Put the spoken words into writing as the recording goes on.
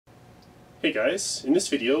Hey guys, in this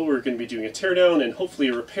video we're going to be doing a teardown and hopefully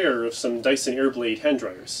a repair of some Dyson Airblade hand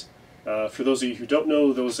dryers. For those of you who don't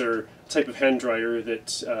know, those are a type of hand dryer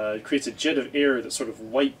that creates a jet of air that sort of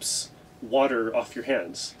wipes water off your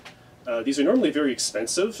hands. These are normally very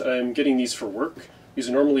expensive. I'm getting these for work. These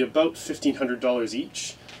are normally about $1,500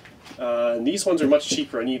 each. And these ones are much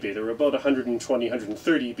cheaper on eBay. They were about $120,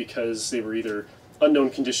 $130 because they were either unknown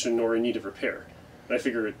condition or in need of repair. And I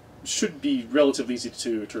figure it should be relatively easy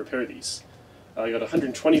to repair these. I got a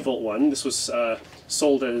 120 volt one. This was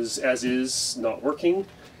sold as is, not working,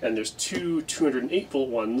 and there's two 208 volt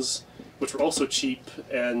ones which were also cheap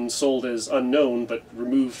and sold as unknown but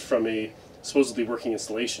removed from a supposedly working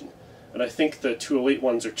installation. And I think the 208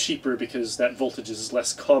 ones are cheaper because that voltage is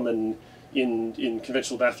less common in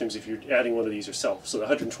conventional bathrooms if you're adding one of these yourself. So the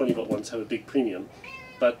 120 volt ones have a big premium.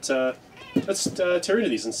 But let's tear into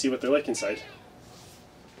these and see what they're like inside.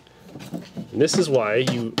 And this is why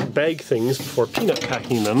you bag things before peanut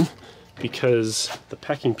packing them, because the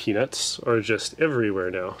packing peanuts are just everywhere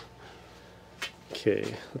now.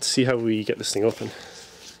 Okay, let's see how we get this thing open.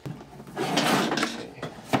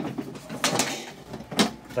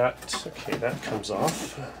 Okay, that comes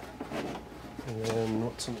off. And then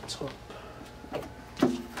what's on the top?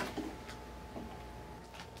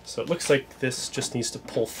 So it looks like this just needs to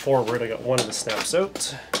pull forward. I got one of the snaps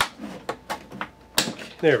out.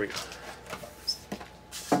 There we go.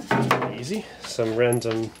 Easy. Some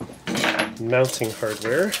random mounting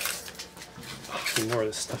hardware. More of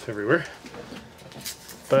this stuff everywhere.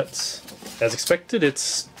 But as expected,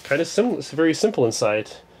 it's kind of simple. It's very simple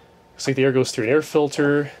inside. Looks like the air goes through an air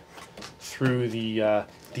filter, through the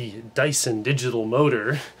Dyson digital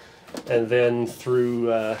motor, and then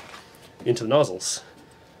through into the nozzles.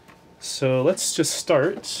 So let's just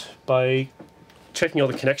start by checking all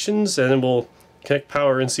the connections, and then we'll connect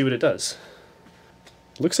power and see what it does.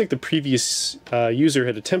 Looks like the previous user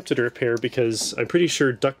had attempted a repair because I'm pretty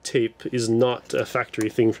sure duct tape is not a factory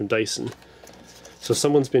thing from Dyson. So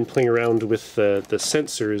someone's been playing around with the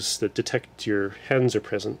sensors that detect your hands are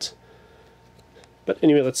present. But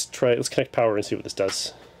anyway, let's connect power and see what this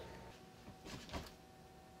does.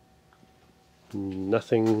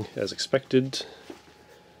 Nothing as expected.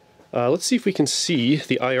 Let's see if we can see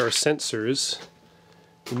the IR sensors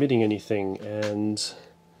emitting anything, and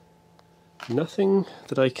nothing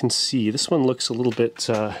that I can see. This one looks a little bit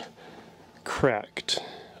cracked,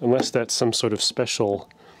 unless that's some sort of special...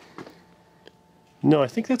 No, I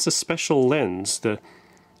think that's a special lens.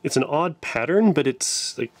 It's an odd pattern, but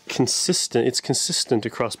it's like consistent. It's consistent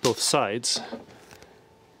across both sides.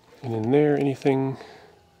 And in there, anything?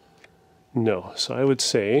 No. So I would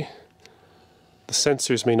say the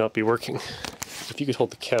sensors may not be working. If you could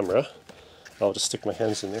hold the camera, I'll just stick my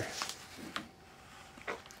hands in there.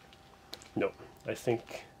 No, I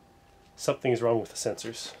think something is wrong with the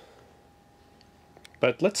sensors.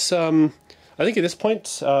 But let's, I think at this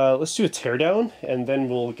point, let's do a teardown, and then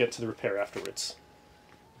we'll get to the repair afterwards.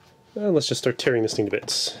 And let's just start tearing this thing to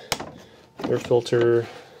bits. Air filter.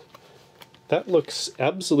 That looks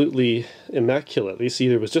absolutely immaculate. At least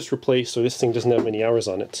either it was just replaced or this thing doesn't have many hours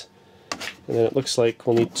on it. And then it looks like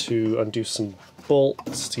we'll need to undo some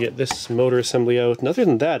bolts to get this motor assembly out. And other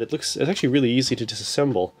than that, it's actually really easy to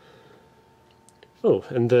disassemble. Oh,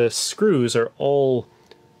 and the screws are all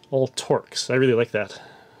Torx. I really like that.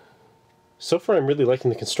 So far I'm really liking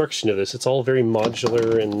the construction of this. It's all very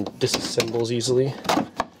modular and disassembles easily.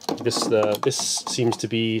 This seems to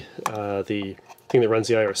be the thing that runs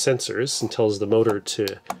the IR sensors and tells the motor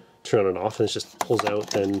to turn on and off, and it just pulls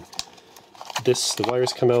out, and the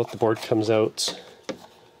wires come out, the board comes out,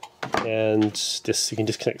 and you can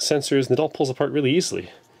disconnect sensors, and it all pulls apart really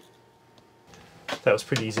easily. That was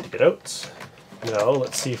pretty easy to get out. Now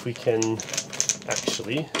let's see if we can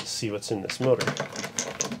actually see what's in this motor.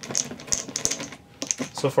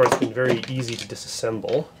 So far it's been very easy to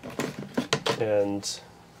disassemble, and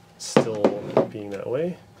still being that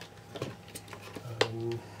way.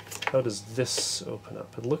 How does this open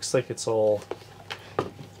up? It looks like it's all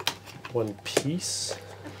one piece.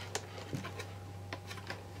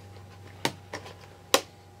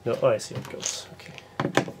 No, oh, I see how it goes. Okay.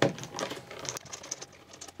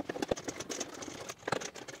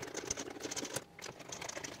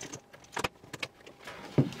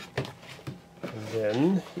 And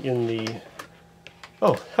then in the...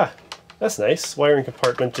 Oh, ha! That's nice. Wiring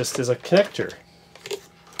compartment just is a connector.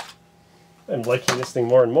 I'm liking this thing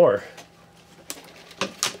more and more.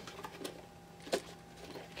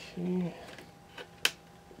 Okay.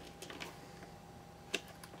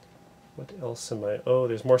 What else am I... Oh,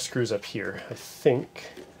 there's more screws up here. I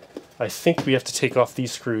think we have to take off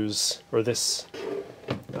these screws, or this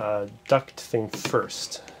duct thing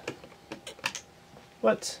first.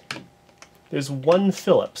 What? There's one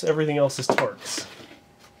Phillips, everything else is Torx.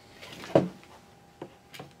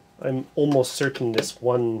 I'm almost certain this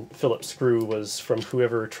one Phillips screw was from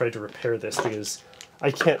whoever tried to repair this, because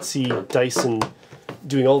I can't see Dyson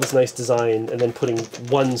doing all this nice design and then putting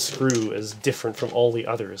one screw as different from all the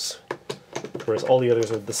others, whereas all the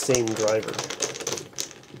others are the same driver.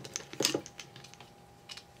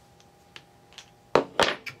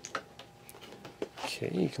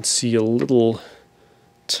 Okay, you can see a little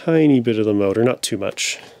tiny bit of the motor, not too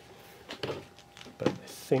much, but I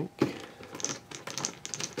think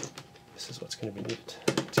this is what's going to be needed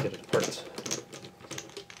to get it apart.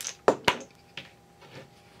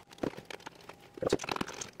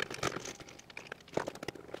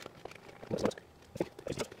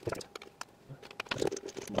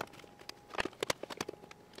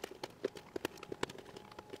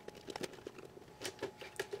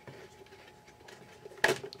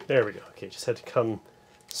 There we go. Okay, just had to come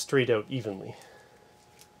straight out evenly.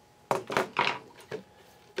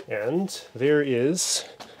 And there is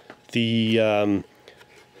the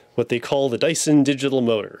what they call the Dyson digital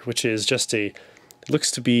motor, which is just a,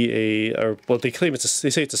 looks to be a, or what they claim it's a, they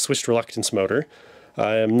say it's a switched reluctance motor.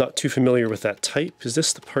 I am not too familiar with that type. Is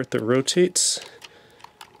this the part that rotates?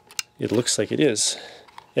 It looks like it is.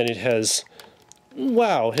 And it has,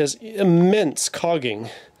 wow, it has immense cogging.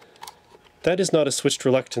 That is not a switched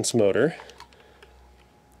reluctance motor.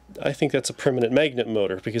 I think that's a permanent magnet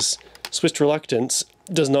motor, because switched reluctance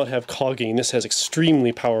does not have cogging. This has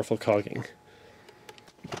extremely powerful cogging.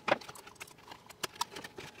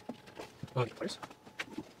 Okay, please.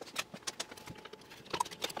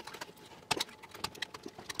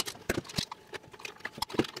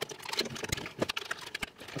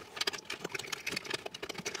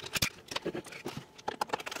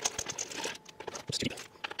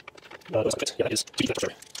 Yeah, it is.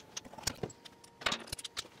 Sorry.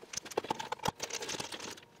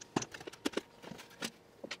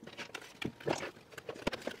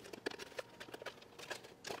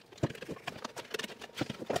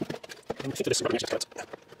 I think this is rubber cut.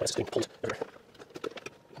 Why is this being pulled over?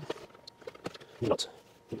 Not.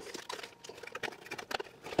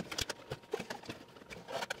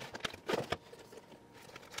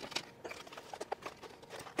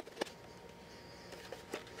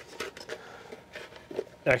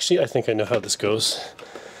 Actually, I think I know how this goes.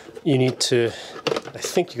 You need to, I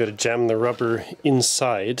think you got to jam the rubber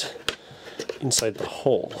inside the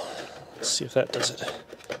hole. Let's see if that does it.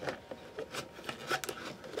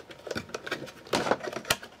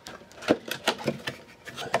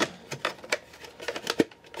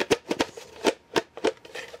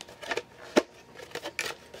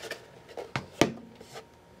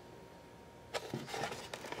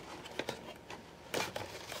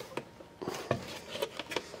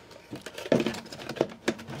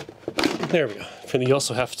 There we go. And you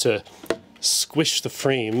also have to squish the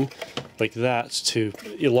frame like that to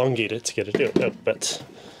elongate it to get it out. But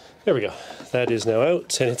there we go. That is now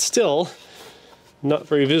out, and it's still not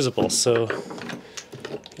very visible. So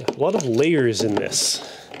yeah, a lot of layers in this,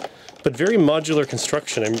 but very modular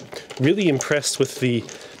construction. I'm really impressed with the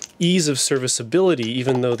ease of serviceability,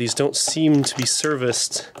 even though these don't seem to be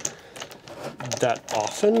serviced that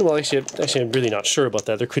often. Well, actually, I'm really not sure about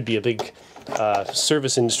that. There could be a big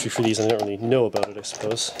service industry for these, and I don't really know about it, I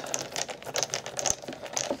suppose.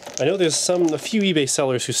 I know there's a few eBay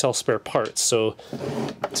sellers who sell spare parts, so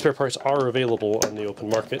spare parts are available on the open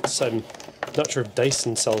markets. I'm not sure if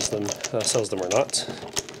Dyson sells them or not.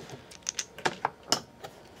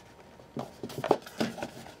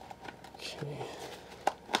 Okay.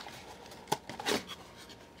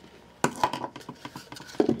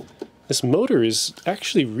 This motor is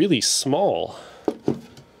actually really small.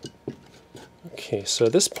 Okay, so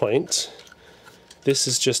at this point, this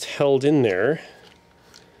is just held in there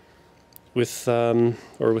with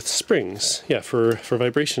with springs, yeah, for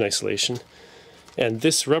vibration isolation. And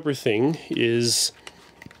this rubber thing is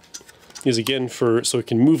again so it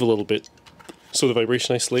can move a little bit, so the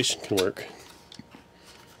vibration isolation can work.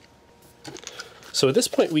 So at this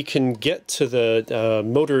point, we can get to the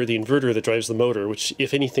motor, the inverter that drives the motor, which,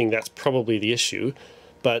 if anything, that's probably the issue.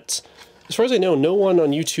 But as far as I know, no one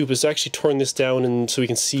on YouTube has actually torn this down and so we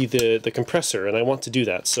can see the compressor, and I want to do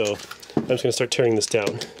that, so I'm just going to start tearing this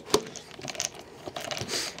down.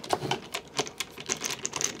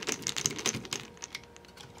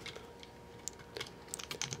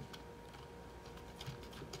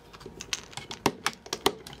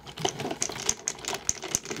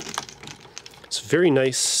 It's very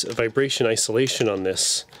nice vibration isolation on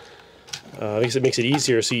this. Because it makes it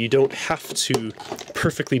easier, so you don't have to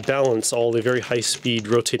perfectly balance all the very high-speed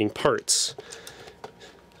rotating parts.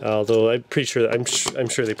 Although I'm pretty sure I'm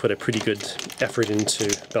sure they put a pretty good effort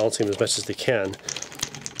into balancing them as much as they can.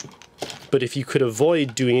 But if you could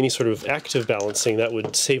avoid doing any sort of active balancing, that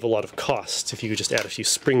would save a lot of cost if you could just add a few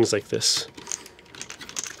springs like this.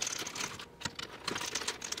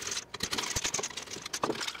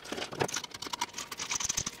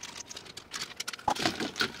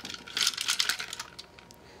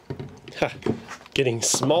 Ha! Getting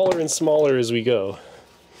smaller and smaller as we go.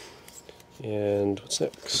 And what's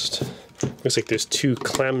next? Looks like there's two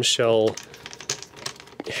clamshell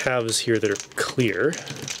halves here that are clear.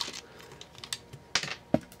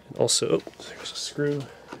 And also, oh, there's a screw.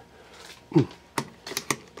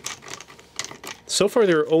 So far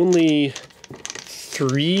there are only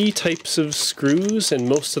 3 types of screws, and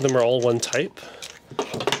most of them are all one type.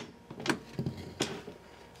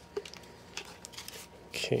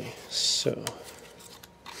 Okay, so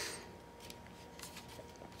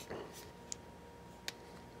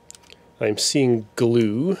I'm seeing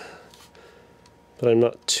glue, but I'm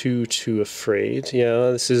not too afraid.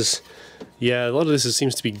 Yeah, a lot of this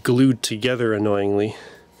seems to be glued together annoyingly.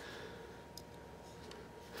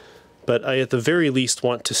 But I at the very least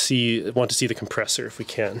want to see the compressor if we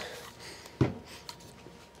can.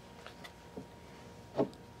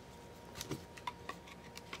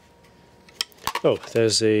 Oh,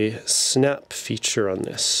 there's a snap feature on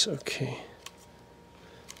this. Okay.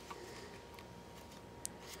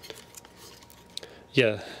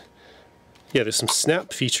 Yeah, there's some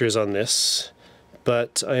snap features on this,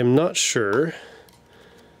 but I am not sure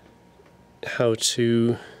how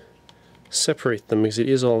to separate them because it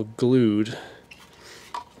is all glued.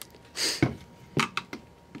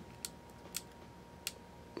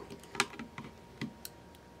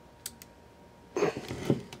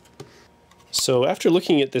 So after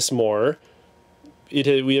looking at this more,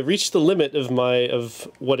 we have reached the limit of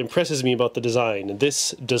what impresses me about the design.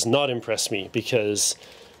 This does not impress me because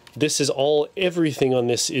everything on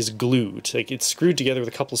this is glued. Like, it's screwed together with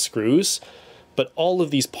a couple of screws, but all of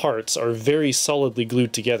these parts are very solidly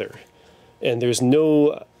glued together. And there's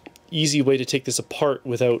no easy way to take this apart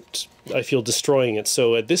without, I feel, destroying it.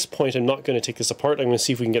 So at this point I'm not going to take this apart. I'm going to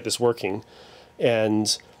see if we can get this working.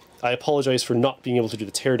 And I apologize for not being able to do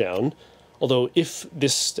the teardown. Although if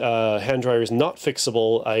this hand dryer is not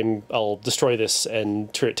fixable, I'll destroy this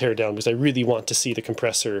and tear it down because I really want to see the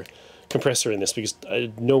compressor in this because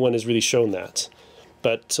no one has really shown that.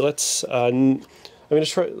 But let's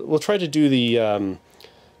we'll try to do the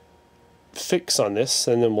fix on this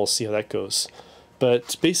and then we'll see how that goes.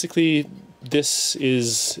 But basically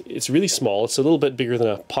it's really small. It's a little bit bigger than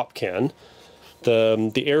a pop can.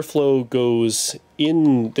 The airflow goes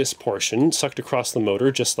in this portion, sucked across the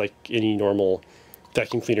motor, just like any normal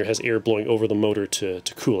vacuum cleaner has air blowing over the motor to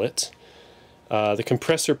cool it. The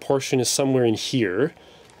compressor portion is somewhere in here.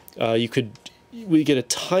 We get a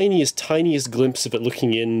tiniest glimpse of it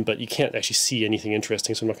looking in, but you can't actually see anything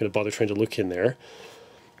interesting, so I'm not going to bother trying to look in there.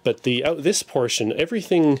 But this portion,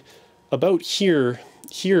 everything about here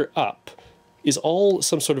up, is all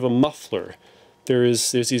some sort of a muffler.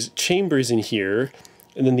 There's these chambers in here,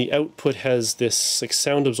 and then the output has this like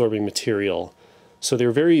sound absorbing material. So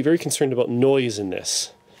they're very concerned about noise in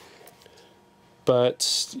this.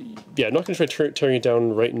 But yeah, I'm not going to try turning it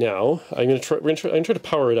down right now. I'm going to try to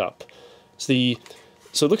power it up. So it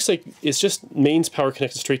looks like it's just mains power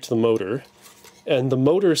connected straight to the motor, and the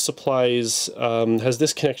motor supplies has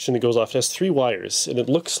this connection that goes off. It has 3 wires, and it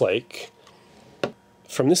looks like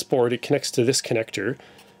from this board it connects to this connector.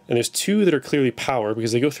 And there's 2 that are clearly power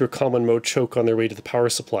because they go through a common mode choke on their way to the power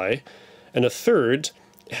supply. And a third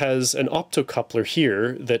has an optocoupler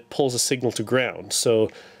here that pulls a signal to ground. So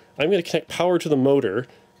I'm going to connect power to the motor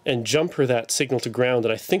and jumper that signal to ground,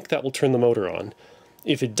 and I think that will turn the motor on.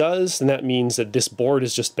 If it does, then that means that this board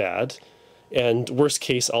is just bad. And worst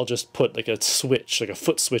case, I'll just put like a switch, like a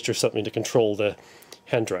foot switch or something to control the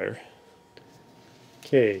hand dryer.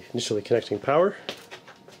 Okay, initially connecting power.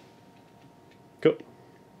 Go.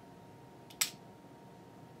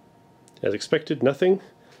 As expected, nothing,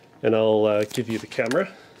 and I'll give you the camera.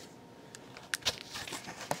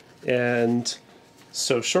 And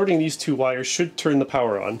so shorting these 2 wires should turn the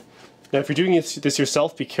power on. Now if you're doing this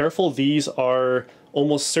yourself, be careful. These are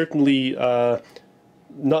almost certainly they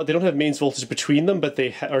don't have mains voltage between them, but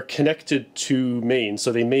they are connected to mains,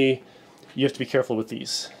 so you have to be careful with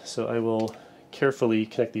these. So I will carefully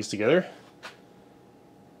connect these together.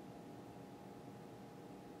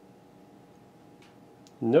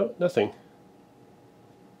 No, nothing.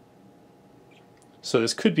 So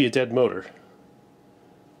this could be a dead motor.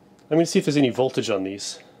 I'm going to see if there's any voltage on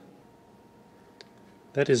these.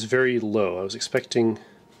 That is very low. I was expecting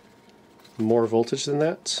more voltage than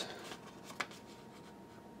that.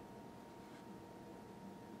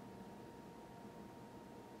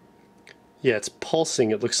 Yeah, it's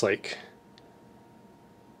pulsing, it looks like.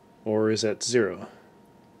 Or is that 0?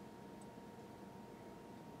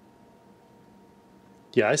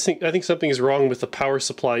 Yeah, I think something is wrong with the power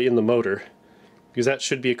supply in the motor, because that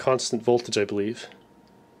should be a constant voltage, I believe.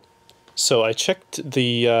 So I checked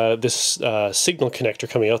the this signal connector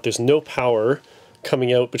coming out. There's no power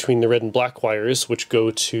coming out between the red and black wires, which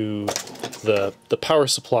go to the power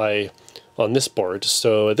supply on this board.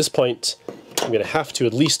 So at this point, I'm going to have to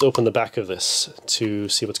at least open the back of this to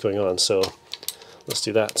see what's going on. So let's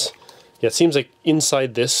do that. Yeah, it seems like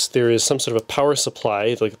inside this there is some sort of a power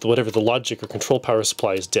supply, like whatever the logic or control power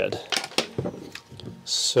supply is dead.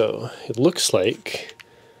 So it looks like,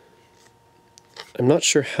 I'm not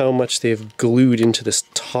sure how much they've glued into this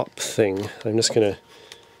top thing. I'm just going to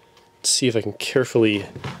see if I can carefully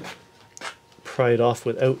pry it off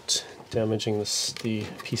without damaging the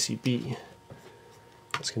PCB.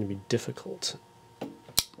 It's going to be difficult.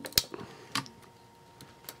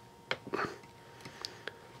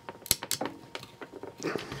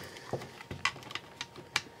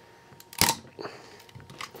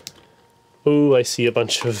 Oh, I see a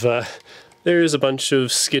bunch of, there's a bunch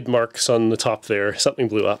of skid marks on the top there. Something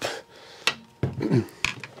blew up.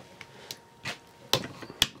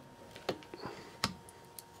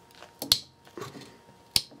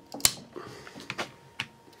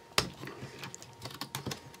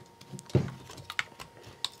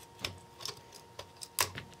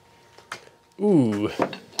 Ooh.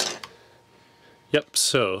 Yep,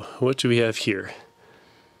 so what do we have here?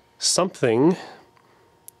 Something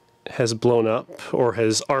has blown up or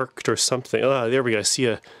has arced or something. Ah, there we go.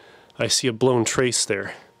 I see a blown trace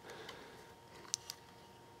there.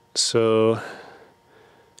 So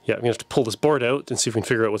yeah, I'm gonna have to pull this board out and see if we can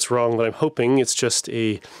figure out what's wrong, but I'm hoping it's just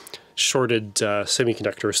a shorted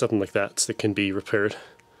semiconductor or something like that that can be repaired.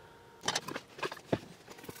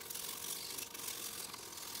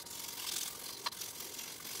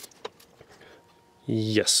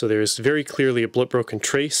 Yes, so there's very clearly a broken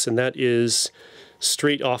trace, and that is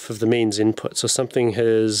straight off of the mains input. So something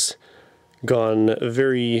has gone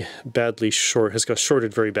very badly short, has got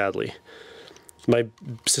shorted very badly. My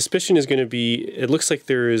suspicion is going to be, it looks like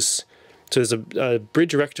there's a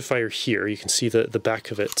bridge rectifier here. You can see the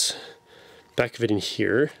back of it in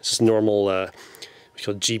here. This is normal, we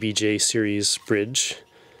call GBJ series bridge.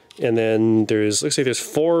 And then looks like there's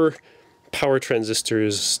 4 power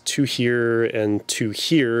transistors, 2 here and 2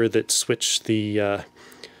 here, that switch the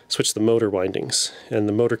motor windings, and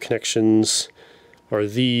the motor connections are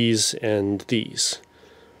these and these.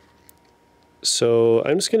 So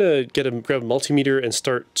I'm just gonna grab a multimeter and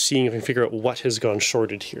start seeing if I can figure out what has gone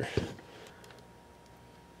shorted here.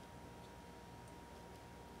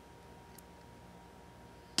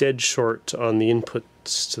 Dead short on the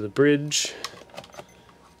inputs to the bridge.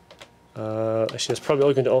 Actually, that's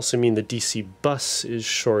probably going to also mean the DC bus is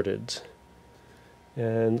shorted.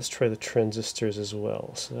 And let's try the transistors as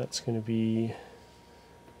well. So that's going to be,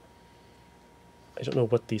 I don't know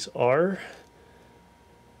what these are,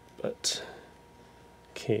 but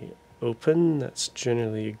okay, open, that's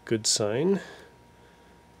generally a good sign.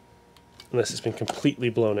 Unless it's been completely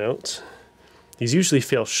blown out. These usually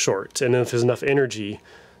fail short, and then if there's enough energy,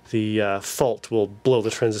 the fault will blow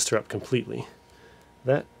the transistor up completely.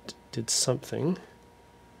 That did something.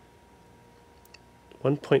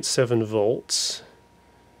 1.7 volts.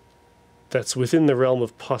 That's within the realm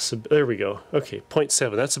of possibility. There we go. Okay,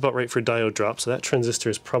 0.7. That's about right for diode drop, so that transistor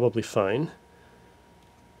is probably fine.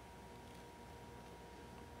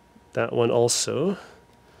 That one also.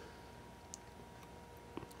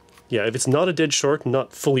 Yeah, if it's not a dead short,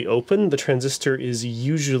 not fully open, the transistor is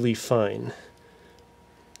usually fine.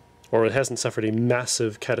 Or it hasn't suffered a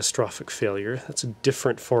massive catastrophic failure. That's a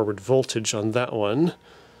different forward voltage on that one.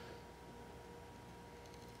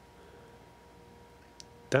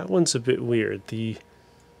 That one's a bit weird. The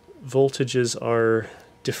voltages are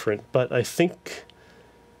different, but I think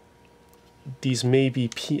these may be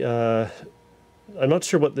I'm not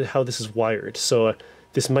sure how this is wired, so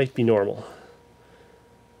this might be normal.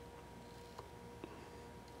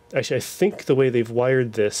 Actually, I think the way they've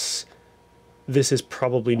wired this is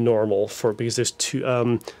probably normal because there's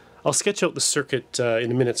 2. I'll sketch out the circuit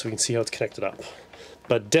in a minute so we can see how it's connected up.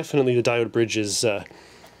 But definitely the diode bridge is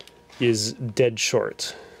dead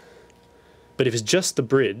short. But if it's just the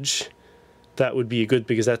bridge, that would be good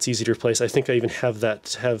because that's easy to replace. I think I even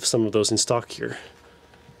have some of those in stock here.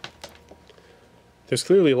 There's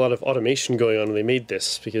clearly a lot of automation going on when they made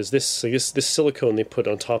this, because this silicone they put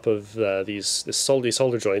on top of these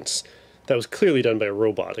solder joints, that was clearly done by a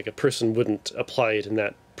robot. Like, a person wouldn't apply it in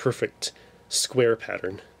that perfect square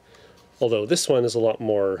pattern. Although this one is a lot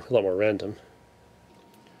more random.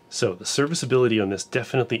 So the serviceability on this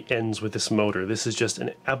definitely ends with this motor. This is just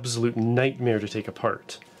an absolute nightmare to take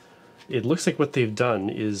apart. It looks like what they've done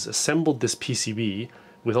is assembled this PCB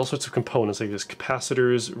with all sorts of components, like there's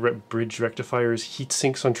capacitors, bridge rectifiers, heat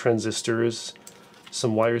sinks on transistors,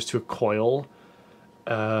 some wires to a coil.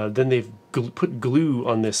 Then they've put glue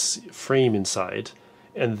on this frame inside,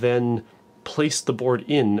 and then placed the board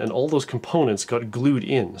in, and all those components got glued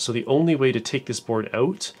in. So the only way to take this board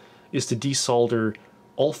out is to desolder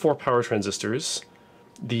all 4 power transistors,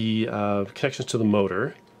 the connections to the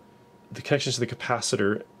motor, the connections to the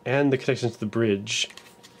capacitor, and the connections to the bridge,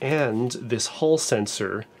 and this Hall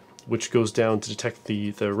sensor, which goes down to detect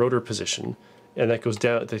the rotor position, and that goes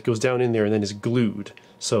down in there and then is glued.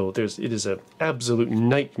 So it is an absolute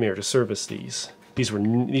nightmare to service these. These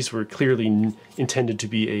were clearly intended to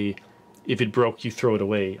be a if it broke you throw it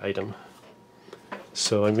away item.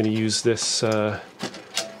 So I'm going to use this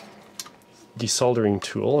desoldering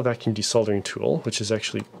tool, a vacuum desoldering tool, which is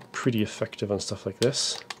actually pretty effective on stuff like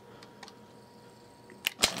this.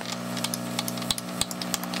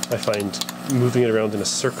 I find moving it around in a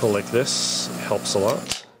circle like this helps a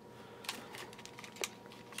lot.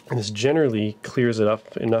 And this generally clears it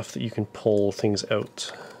up enough that you can pull things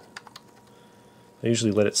out. I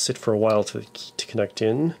usually let it sit for a while to connect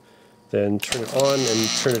in, then turn it on and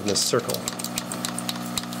turn it in a circle.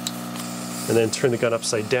 And then turn the gun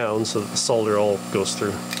upside down so that the solder all goes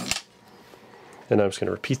through. And I'm just going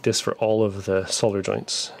to repeat this for all of the solder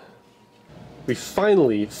joints. We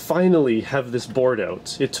finally have this board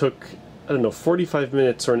out. It took, I don't know, 45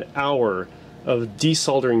 minutes or an hour of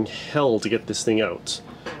desoldering hell to get this thing out.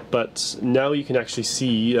 But now you can actually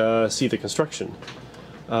see the construction.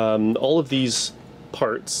 All of these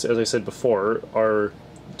parts, as I said before, are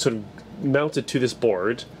sort of mounted to this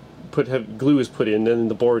board. Glue is put in, and then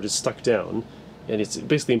the board is stuck down, and it's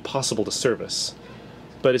basically impossible to service.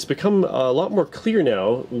 But it's become a lot more clear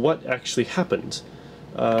now what actually happened.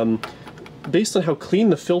 Based on how clean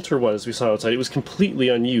the filter was we saw outside, it was completely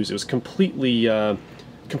unused. It was completely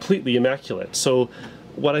immaculate. So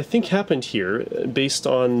what I think happened here, based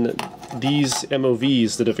on these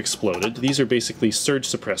MOVs that have exploded, these are basically surge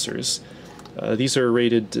suppressors. These are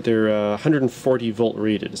rated, they're 140 volt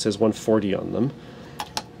rated. It says 140 on them.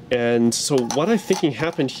 And so what I'm thinking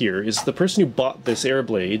happened here is the person who bought this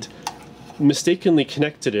Airblade mistakenly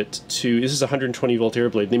connected it to, this is a 120 volt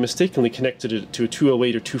Airblade, they mistakenly connected it to a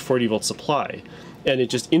 208 or 240 volt supply, and it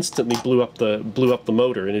just instantly blew up the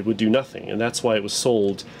motor, and it would do nothing, and that's why it was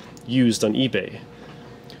sold used on eBay.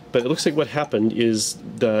 But it looks like what happened is,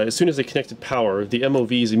 as soon as they connected power, the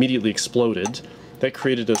MOVs immediately exploded. That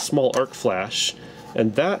created a small arc flash,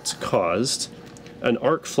 and that caused an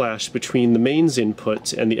arc flash between the mains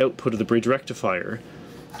input and the output of the bridge rectifier,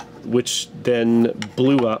 which then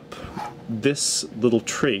blew up this little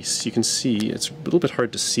trace. You can see, it's a little bit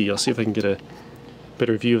hard to see, I'll see if I can get a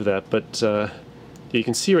better view of that, but you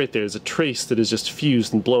can see right there's a trace that is just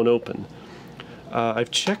fused and blown open.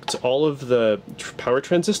 I've checked all of the power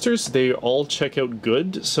transistors, they all check out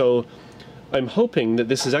good, so I'm hoping that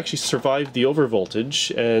this has actually survived the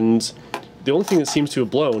overvoltage, and the only thing that seems to have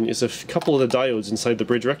blown is a couple of the diodes inside the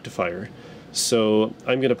bridge rectifier. So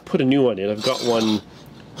I'm going to put a new one in. I've got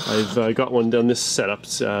one done this setup.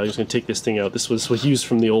 I'm just going to take this thing out. This was used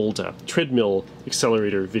from the old treadmill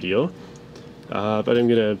accelerator video. But I'm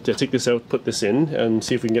going to take this out, put this in, and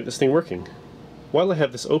see if we can get this thing working. While I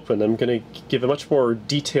have this open, I'm going to give a much more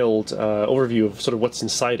detailed overview of sort of what's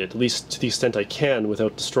inside it, at least to the extent I can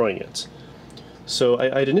without destroying it. So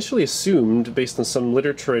I'd initially assumed, based on some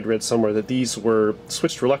literature I'd read somewhere, that these were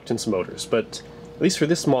switched reluctance motors, but at least for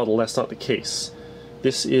this model that's not the case.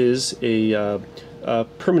 This is a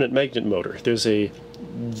permanent magnet motor. There's a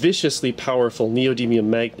viciously powerful neodymium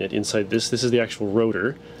magnet inside this. This is the actual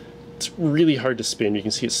rotor. It's really hard to spin. You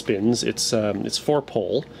can see it spins. It's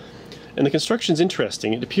 4-pole. And the construction's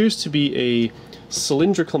interesting. It appears to be a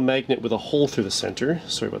cylindrical magnet with a hole through the center.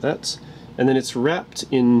 Sorry about that. And then it's wrapped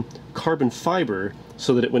in carbon fiber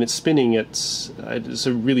so that when it's spinning it's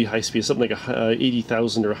a really high speed, something like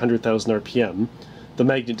 80,000 or 100,000 RPM. The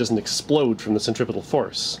magnet doesn't explode from the centripetal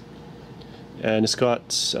force. And it's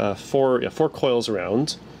got four coils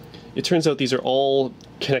around. It turns out these are all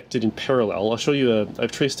connected in parallel. I'll show you,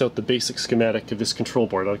 I've traced out the basic schematic of this control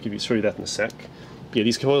board. I'll show you that in a sec. But yeah,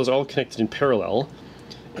 these coils are all connected in parallel,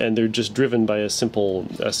 and they're just driven by a simple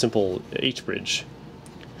H-bridge.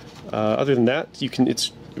 Other than that,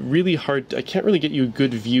 it's really hard. I can't really get you a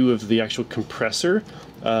good view of the actual compressor.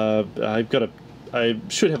 I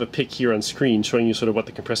should have a pic here on screen showing you sort of what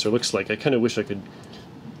the compressor looks like. I kind of wish I could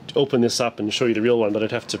open this up and show you the real one, but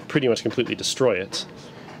I'd have to pretty much completely destroy it.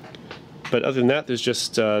 But other than that, there's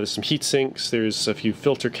just there's some heat sinks, there's a few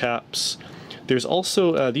filter caps. There's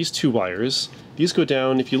also these two wires. These go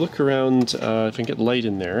down, if you look around, if I can get light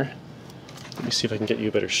in there, let me see if I can get you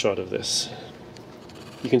a better shot of this.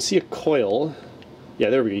 You can see a coil, yeah,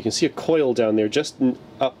 there we go, you can see a coil down there just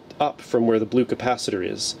up from where the blue capacitor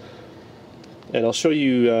is. And I'll show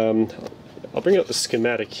you, I'll bring out the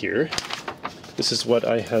schematic here. This is what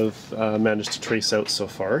I have managed to trace out so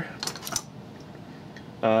far.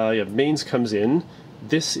 Yeah, mains comes in.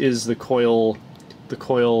 This is the coil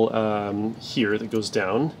here that goes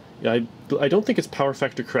down. I don't think it's power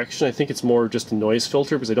factor correction. I think it's more just a noise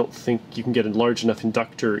filter, because I don't think you can get a large enough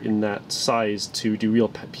inductor in that size to do real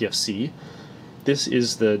PFC. This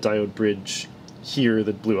is the diode bridge here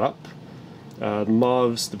that blew up. The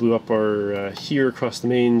mauves that blew up are here across the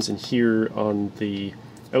mains and here on the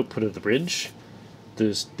output of the bridge.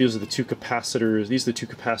 These are the two capacitors. These are the two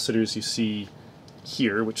capacitors you see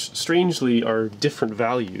here, which strangely are different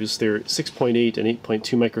values. They're 6.8 and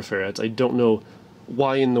 8.2 microfarads. I don't know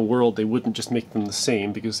why in the world they wouldn't just make them the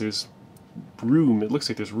same, because there's room, it looks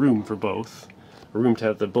like there's room for both. Room to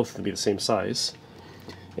have both of them be the same size.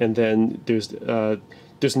 And then there's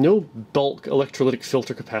no bulk electrolytic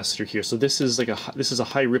filter capacitor here, so this is like a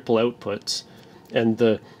high ripple output, and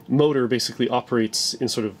the motor basically operates in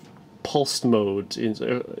sort of pulsed mode.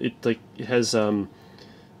 It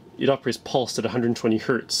operates pulsed at 120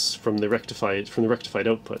 Hertz from the rectified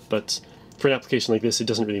output, but for an application like this, it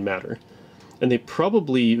doesn't really matter. And they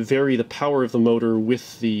probably vary the power of the motor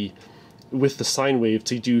with the sine wave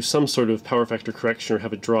to do some sort of power factor correction, or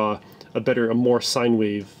have it draw a more sine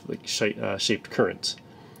wave like shaped current.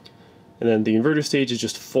 And then the inverter stage is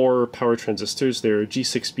just 4 power transistors. They're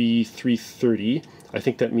G6B 330. I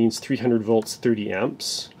think that means 300 volts, 30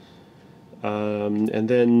 amps. And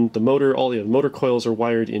then the motor, the motor coils are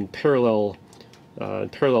wired in parallel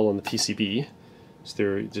on the PCB. So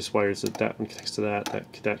they're just wires that one connects to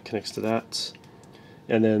that connects to that.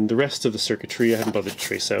 And then the rest of the circuitry I haven't bothered to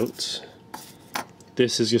trace out.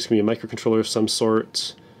 This is just going to be a microcontroller of some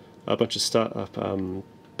sort, a bunch of stuff,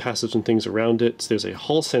 passives and things around it. There's a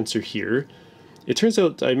Hall sensor here. It turns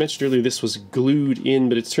out, I mentioned earlier, this was glued in,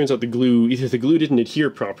 but it turns out either the glue didn't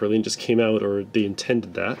adhere properly and just came out, or they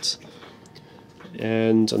intended that.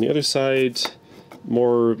 And on the other side,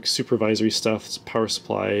 more supervisory stuff, power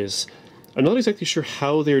supplies. I'm not exactly sure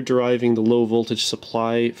how they're deriving the low voltage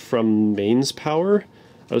supply from mains power.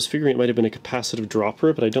 I was figuring it might have been a capacitive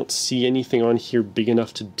dropper, but I don't see anything on here big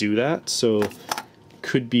enough to do that, so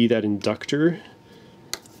could be that inductor.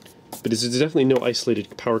 But there's definitely no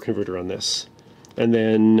isolated power converter on this. And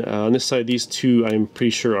then on this side, these two I'm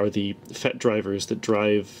pretty sure are the FET drivers that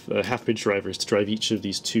drive, half-bridge drivers to drive each of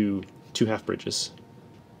these two half-bridges.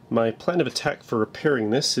 My plan of attack for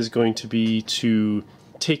repairing this is going to be to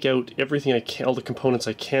take out everything I can, all the components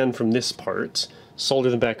I can from this part, solder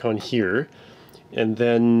them back on here, and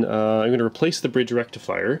then I'm going to replace the bridge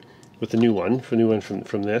rectifier with the new one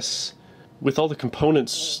from this. With all the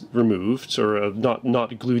components removed, or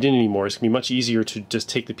not glued in anymore, it's going to be much easier to just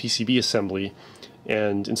take the PCB assembly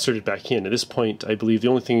and insert it back in. At this point, I believe the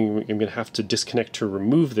only thing I'm going to have to disconnect to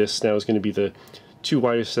remove this now is going to be the 2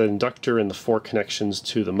 wires to that inductor and the 4 connections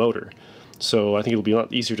to the motor. So I think it'll be a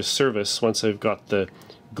lot easier to service once I've got the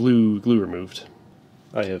glue removed.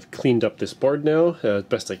 I have cleaned up this board now as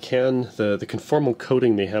best I can. The conformal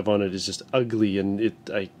coating they have on it is just ugly, and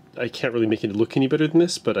I can't really make it look any better than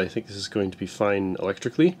this, but I think this is going to be fine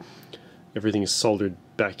electrically. Everything is soldered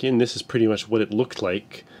back in. This is pretty much what it looked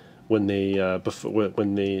like when the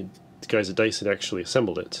guys at Dyson actually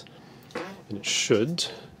assembled it. And it should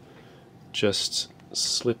just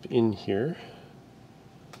slip in here.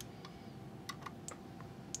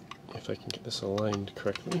 If I can get this aligned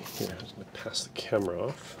correctly. Here, I'm just going to pass the camera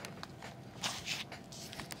off.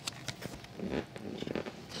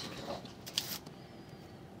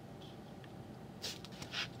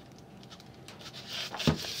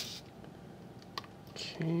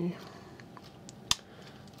 Okay.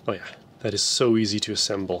 Oh yeah, that is so easy to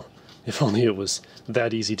assemble. If only it was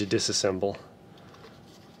that easy to disassemble.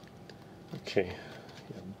 Okay,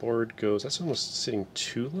 yeah, board goes, that's almost sitting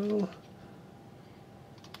too low.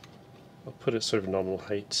 I'll put it sort of nominal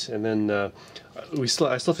height, and then I still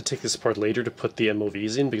have to take this apart later to put the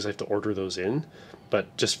MOVs in, because I have to order those in.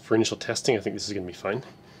 But just for initial testing, I think this is going to be fine,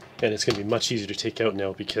 and it's going to be much easier to take out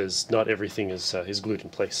now because not everything is glued in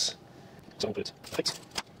place. So good. Thanks.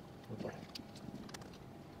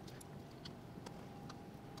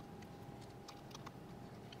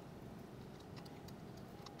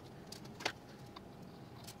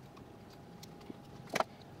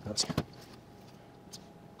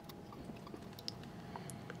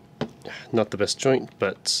 Not the best joint,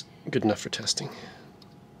 but good enough for testing.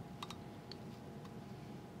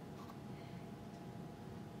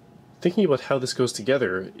 Thinking about how this goes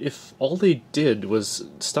together, if all they did was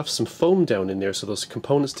stuff some foam down in there so those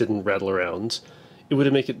components didn't rattle around, it would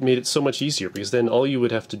have made it so much easier, because then all you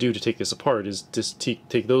would have to do to take this apart is just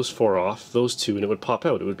take those four off, those two, and it would pop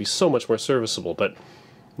out. It would be so much more serviceable, but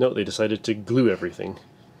no, they decided to glue everything.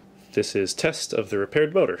 This is test of the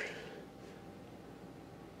repaired motor.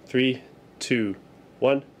 3, 2,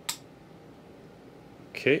 1.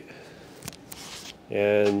 Okay.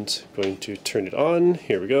 And going to turn it on.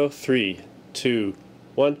 Here we go. 3, 2,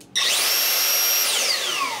 1.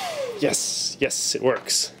 Yes, yes, it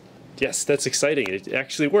works. Yes, that's exciting. It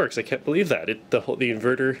actually works. I can't believe that. The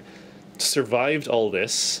inverter survived all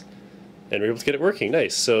this, and we're able to get it working.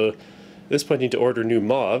 Nice. So at this point, I need to order new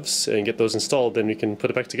MOVs and get those installed. Then we can put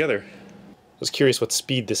it back together. I was curious what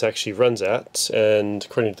speed this actually runs at, and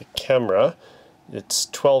according to the camera, it's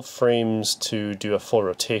 12 frames to do a full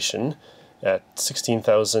rotation at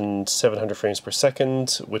 16,700 frames per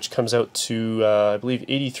second, which comes out to, I believe,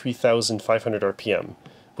 83,500 RPM,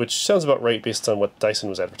 which sounds about right based on what Dyson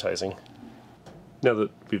was advertising. Now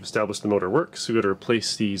that we've established the motor works, we've got to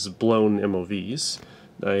replace these blown MOVs.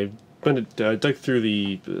 I dug through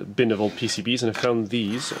the bin of old PCBs and I found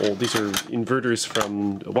these. These are inverters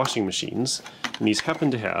from washing machines, and these happen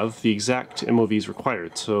to have the exact MOVs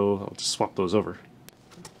required, so I'll just swap those over.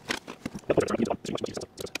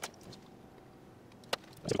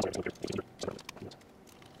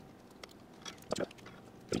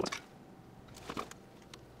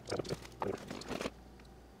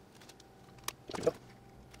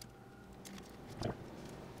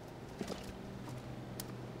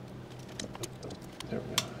 There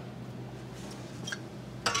we go.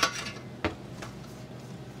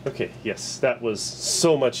 Okay, yes, that was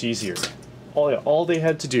so much easier. All they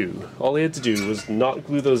had to do was not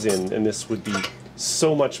glue those in, and this would be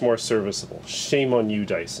so much more serviceable. Shame on you,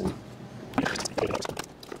 Dyson.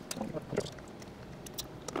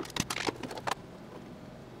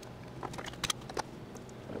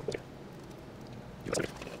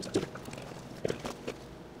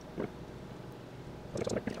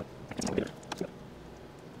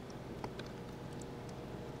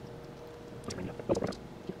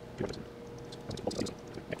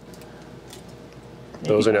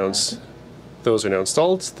 Those are now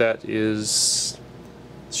installed. That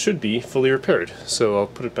should be fully repaired. So I'll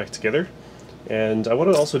put it back together, and I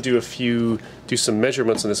want to also do some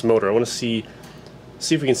measurements on this motor. I want to see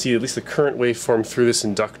if we can see at least the current waveform through this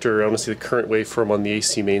inductor. I want to see the current waveform on the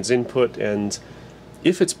AC mains input, and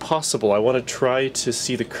if it's possible, I want to try to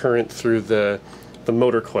see the current through the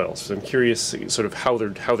motor coils. So I'm curious sort of how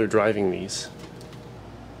they're driving these.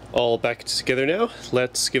 All back together now.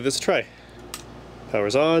 Let's give this a try.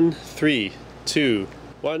 Power's on. 3, 2,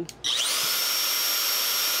 1.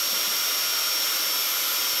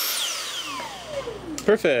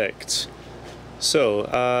 Perfect. So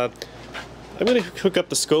I'm going to hook up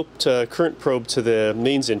the scoped current probe to the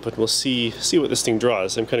mains input, and we'll see what this thing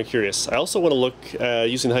draws. I'm kind of curious. I also want to look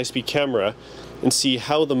using the high-speed camera and see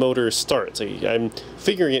how the motor starts. I'm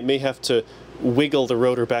figuring it may have to wiggle the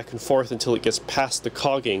rotor back and forth until it gets past the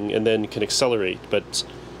cogging and then can accelerate. But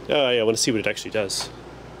yeah, I want to see what it actually does.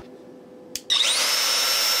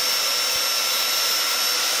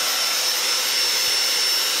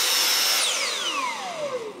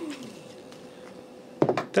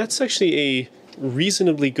 That's actually a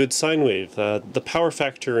reasonably good sine wave. The power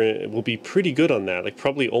factor will be pretty good on that, like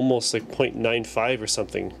probably almost like 0.95 or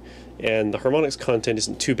something, and the harmonics content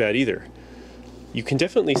isn't too bad either. You can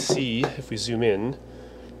definitely see, if we zoom in,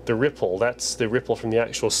 the ripple. That's the ripple from the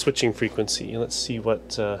actual switching frequency. Let's see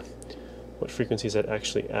what frequency is that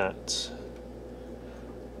actually at.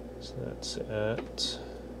 So that's at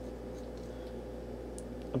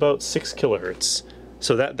about 6 kilohertz.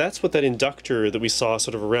 So that's what that inductor that we saw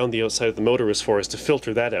sort of around the outside of the motor was for, is to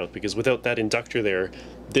filter that out, because without that inductor there,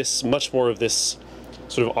 much more of this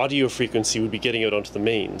sort of audio frequency would be getting out onto the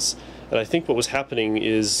mains. And I think what was happening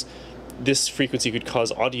is this frequency could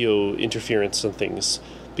cause audio interference and things,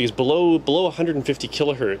 because below 150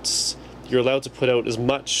 kilohertz, you're allowed to put out as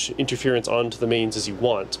much interference onto the mains as you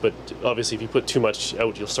want, but obviously if you put too much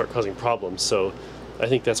out, you'll start causing problems. So I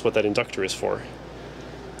think that's what that inductor is for.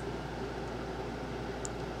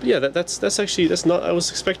 But yeah, that's not. I was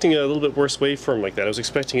expecting a little bit worse waveform like that. I was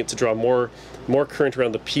expecting it to draw more current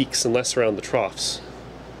around the peaks and less around the troughs.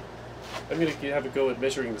 I'm going to have a go at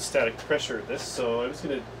measuring the static pressure of this. So I'm just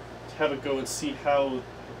going to have a go and see if I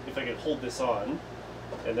can hold this on,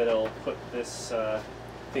 and then I'll put this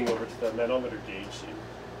thing over to the manometer gauge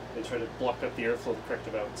and try to block up the airflow the correct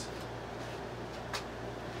amount.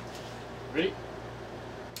 Ready?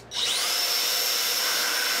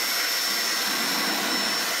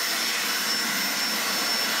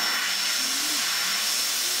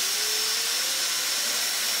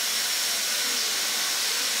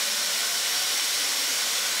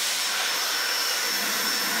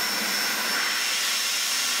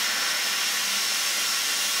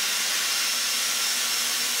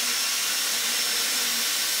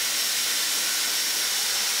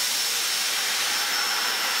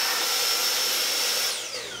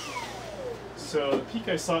 So the peak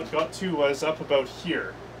I saw it got to was up about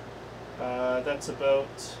here. That's about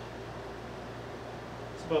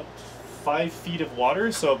 5 feet of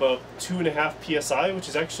water, so about 2.5 psi, which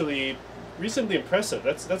is actually reasonably impressive.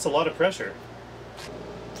 That's a lot of pressure.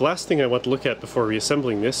 The last thing I want to look at before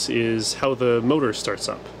reassembling this is how the motor starts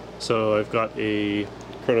up. So I've got a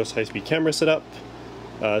Kronos high-speed camera set up.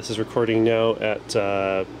 This is recording now at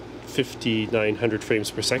 5,900 frames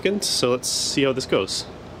per second, so let's see how this goes.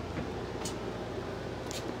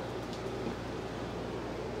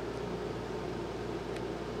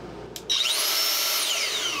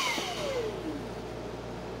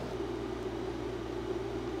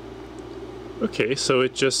 Okay, so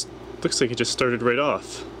it just looks like it just started right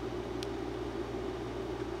off.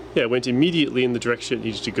 Yeah, it went immediately in the direction it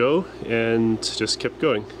needed to go and just kept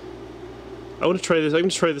going. I want to try this. I'm going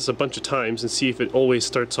to try this a bunch of times and see if it always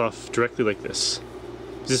starts off directly like this.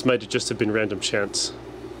 This might just have been random chance.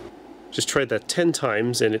 Just tried that 10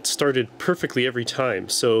 times and it started perfectly every time.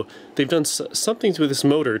 So they've done something with this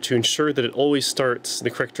motor to ensure that it always starts in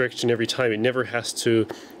the correct direction every time. It never has to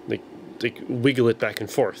like wiggle it back and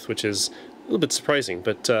forth, which is a little bit surprising,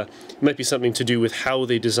 but it might be something to do with how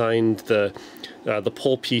they designed the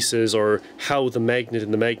pole pieces, or how the magnet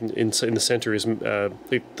in the center is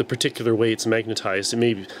the particular way it's magnetized. It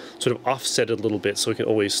may be sort of offset it a little bit so it can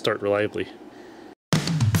always start reliably.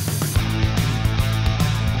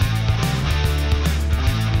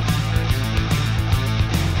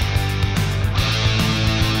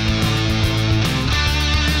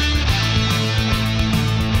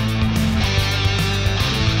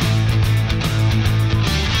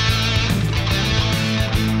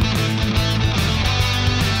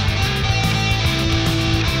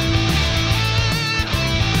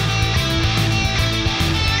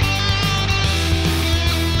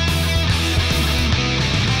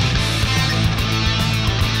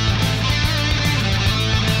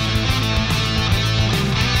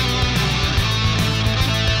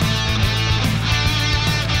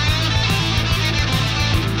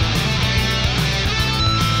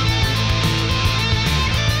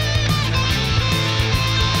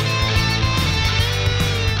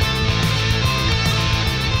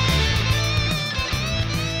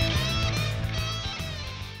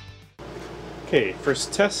 Okay,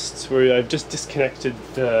 first test where I've just disconnected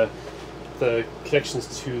the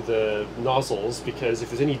connections to the nozzles, because if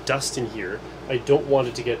there's any dust in here, I don't want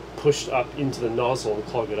it to get pushed up into the nozzle and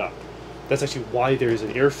clog it up. That's actually why there's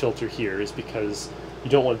an air filter here, is because you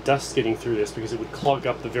don't want dust getting through this, because it would clog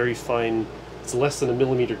up the very fine, it's less than a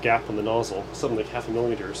millimeter gap on the nozzle, something like 0.5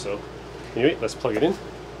 millimeter or so. Anyway, let's plug it in.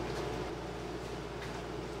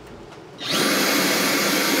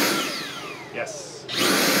 Yes.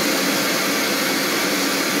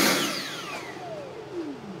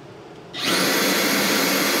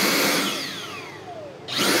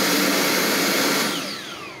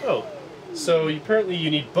 So apparently you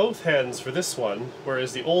need both hands for this one,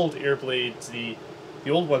 whereas the old Airblades, the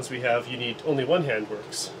old ones we have, you need only one hand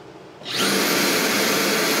works.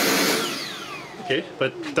 Okay,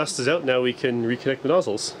 but dust is out now, we can reconnect the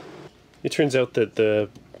nozzles. It turns out that the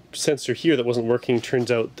sensor here that wasn't working, turns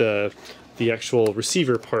out the actual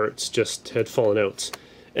receiver parts just had fallen out.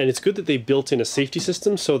 And it's good that they built in a safety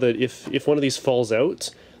system so that if one of these falls out,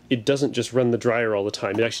 it doesn't just run the dryer all the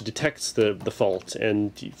time. It actually detects the fault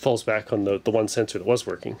and falls back on the one sensor that was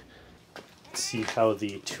working. Let's see how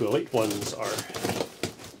the 208 ones are.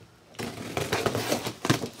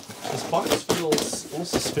 This box feels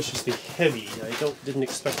almost suspiciously heavy. I didn't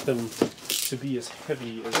expect them to be as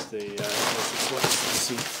heavy as they as Let's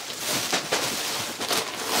see.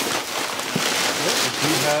 We do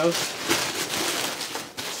have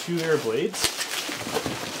 2 Airblades.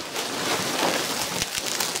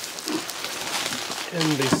 And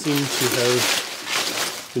they seem to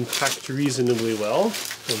have been packed reasonably well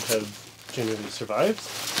and have generally survived.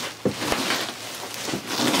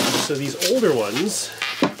 So these older ones,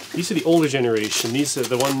 these are the older generation. These are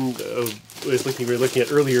the one we were looking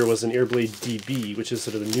at earlier was an Airblade DB, which is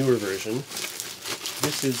sort of the newer version.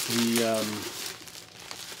 This is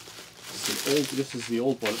This is the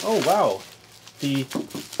old one. Oh wow, the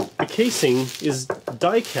casing is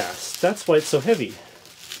die cast. That's why it's so heavy.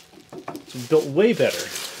 It's built way better.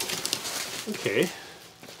 Okay.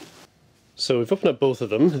 So we've opened up both of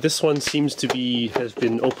them. This one seems to has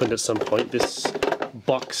been opened at some point. This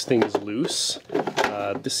box thing is loose.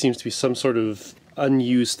 This seems to be some sort of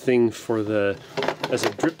unused thing for as a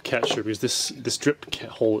drip catcher, because this drip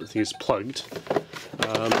hole thing is plugged.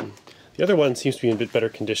 The other one seems to be in a bit better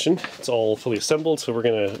condition. It's all fully assembled, so we're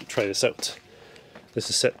going to try this out. This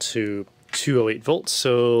is set to 208 volts,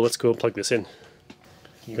 so let's go and plug this in.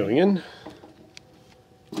 Going in.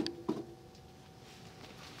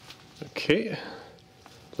 Okay,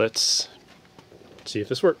 let's see if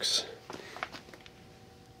this works.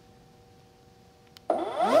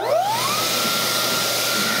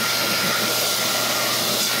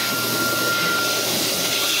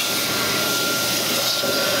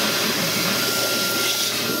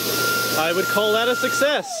 I would call that a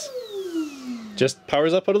success! Just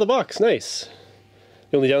powers up out of the box, nice.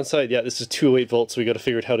 The only downside, yeah, this is 208 volts, so we got to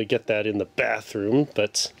figure out how to get that in the bathroom,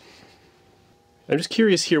 but I'm just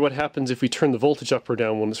curious here what happens if we turn the voltage up or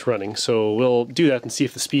down when it's running, so we'll do that and see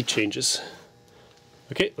if the speed changes.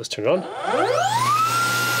 Okay, let's turn it on.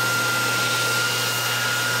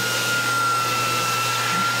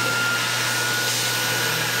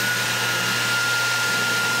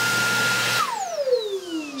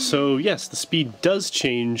 So yes, the speed does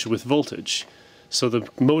change with voltage. So the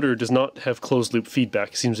motor does not have closed loop feedback,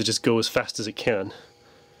 it seems to just go as fast as it can.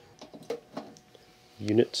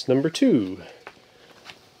 Unit number 2.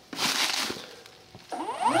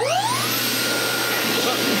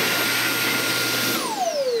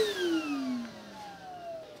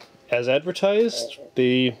 As advertised,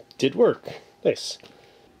 they did work. Nice.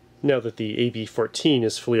 Now that the AB-14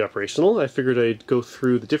 is fully operational, I figured I'd go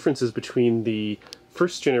through the differences between the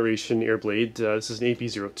first generation Airblade, this is an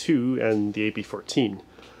AB-02, and the AB-14.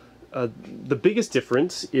 The biggest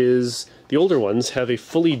difference is the older ones have a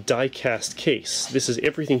fully die-cast case. This is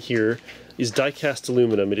everything here is die-cast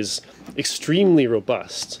aluminum. It is extremely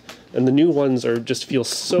robust, and the new ones just feel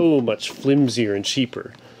so much flimsier and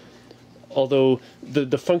cheaper. Although the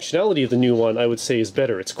functionality of the new one, I would say, is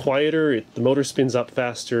better. It's quieter, the motor spins up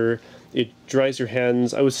faster, it dries your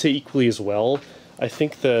hands, I would say equally as well. I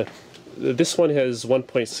think this one has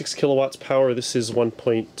 1.6 kilowatts power, this is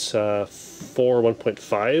 1.4,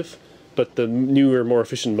 1.5, but the newer, more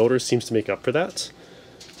efficient motor seems to make up for that.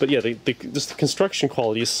 But yeah, just the construction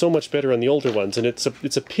quality is so much better on the older ones, and it's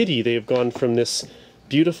a pity they have gone from this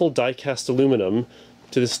beautiful die-cast aluminum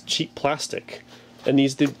to this cheap plastic. And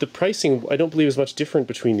the pricing, I don't believe, is much different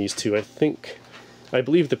between these two. I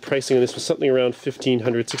believe the pricing on this was something around $1,500,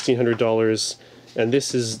 $1,600, and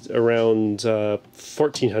this is around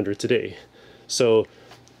 $1,400 today. So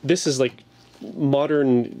this is like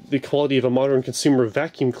the quality of a modern consumer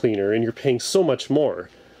vacuum cleaner, and you're paying so much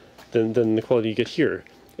more than the quality you get here.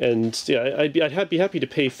 And yeah, I'd be happy to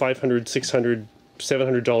pay $500, $600,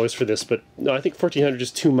 $700 for this, but no, I think $1,400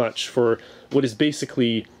 is too much for what is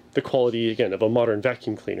basically the quality, again, of a modern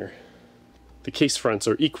vacuum cleaner. The case fronts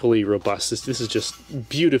are equally robust. This is just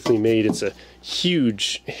beautifully made. It's a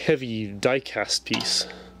huge, heavy die-cast piece.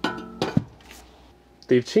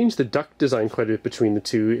 They've changed the duct design quite a bit between the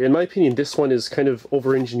two. In my opinion, this one is kind of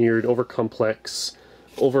over-engineered, over-complex,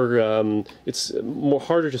 it's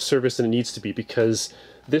harder to service than it needs to be, because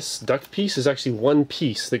this duct piece is actually one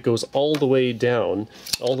piece that goes all the way down,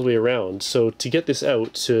 all the way around. So to get this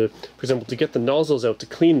out, for example, to get the nozzles out to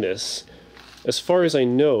clean this, as far as I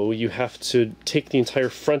know, you have to take the entire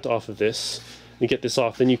front off of this and get this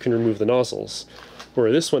off, then you can remove the nozzles.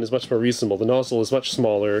 Where this one is much more reasonable. The nozzle is much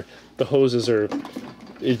smaller, the hoses are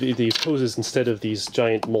these hoses instead of these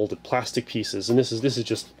giant molded plastic pieces, and this is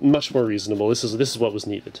just much more reasonable. This is what was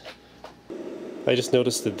needed. I just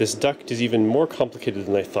noticed that this duct is even more complicated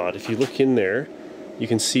than I thought. If you look in there, you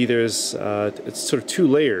can see there's it's sort of two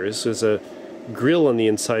layers. There's a grill on the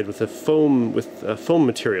inside with a foam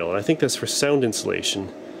material, and I think that's for sound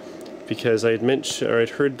insulation. Because I had I'd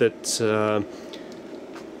heard that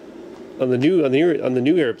on the new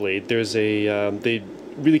Airblade, there's they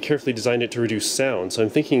really carefully designed it to reduce sound. So I'm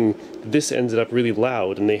thinking this ended up really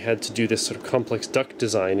loud, and they had to do this sort of complex duct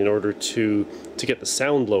design in order to get the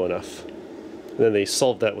sound low enough. And then they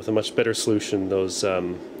solved that with a much better solution, those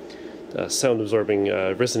sound-absorbing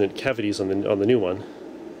resonant cavities on the new one.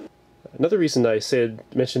 Another reason I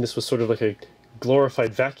mentioned this was sort of like a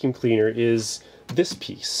glorified vacuum cleaner is this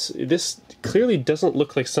piece. This clearly doesn't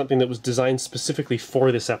look like something that was designed specifically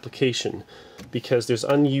for this application, because there's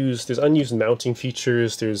unused mounting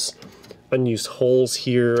features, there's unused holes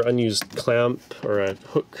here, unused clamp or a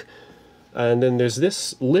hook. And then there's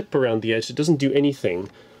this lip around the edge that doesn't do anything.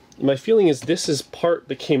 My feeling is this is part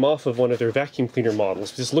that came off of one of their vacuum cleaner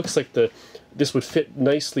models. This looks like this would fit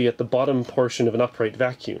nicely at the bottom portion of an upright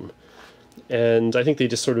vacuum. And I think they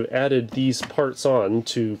just sort of added these parts on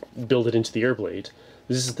to build it into the Airblade.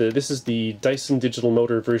 This is the Dyson Digital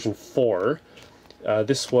Motor version 4.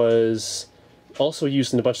 This was also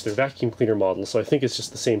used in a bunch of their vacuum cleaner models, so I think it's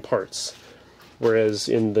just the same parts. Whereas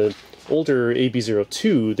in the older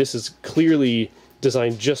AB-02, this is clearly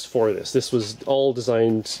designed just for this. This was all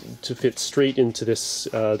designed to fit straight into this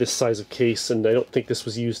this size of case, and I don't think this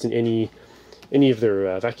was used in any of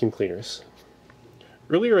their vacuum cleaners.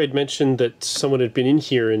 Earlier I'd mentioned that someone had been in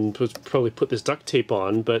here and probably put this duct tape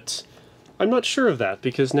on, but I'm not sure of that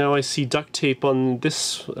because now I see duct tape on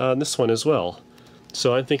this one as well.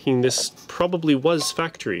 So I'm thinking this probably was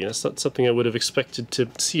factory. That's not something I would have expected to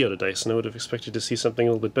see out of Dyson. I would have expected to see something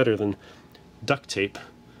a little bit better than duct tape.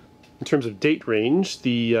 In terms of date range,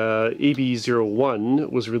 the AB-01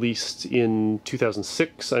 was released in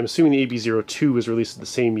 2006. I'm assuming the AB-02 was released the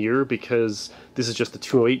same year because this is just the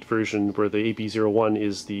 208 version where the AB-01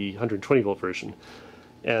 is the 120 volt version.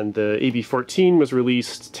 And the AB-14 was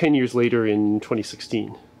released 10 years later in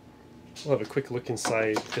 2016. We'll have a quick look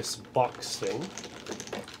inside this box thing.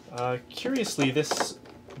 Curiously, this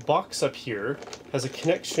box up here has a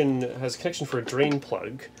connection for a drain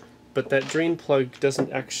plug, but that drain plug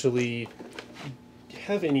doesn't actually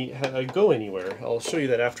have go anywhere. I'll show you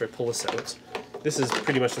that after I pull this out. This is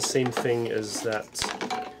pretty much the same thing as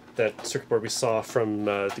that circuit board we saw from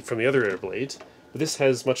the other Airblade, but this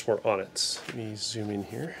has much more on it. Let me zoom in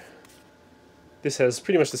here. This has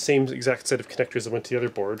pretty much the same exact set of connectors that went to the other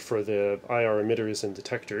board for the IR emitters and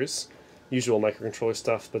detectors, usual microcontroller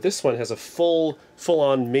stuff, but this one has a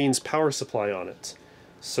full-on mains power supply on it.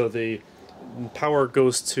 So the power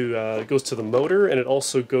goes to the motor, and it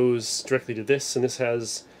also goes directly to this. And this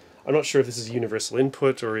has, I'm not sure if this is universal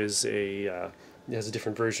input or is it has a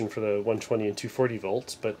different version for the 120 and 240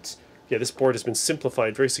 volts. But yeah, this board has been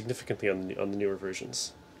simplified very significantly on the newer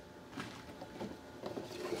versions.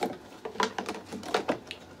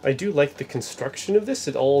 I do like the construction of this.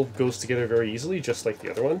 It all goes together very easily, just like the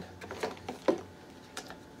other one.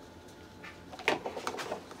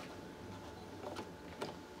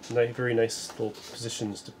 Very nice little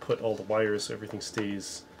positions to put all the wires so everything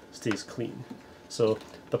stays clean. So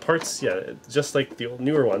the parts, yeah, just like the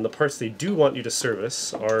newer one, the parts they do want you to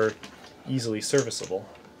service are easily serviceable.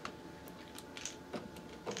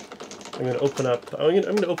 I'm going to open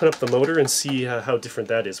up the motor and see how different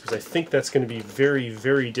that is, because I think that's going to be very,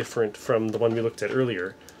 very different from the one we looked at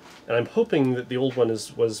earlier. And I'm hoping that the old one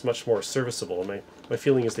was much more serviceable. My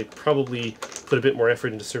feeling is they probably put a bit more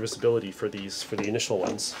effort into serviceability for the initial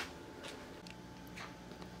ones.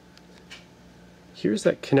 Here's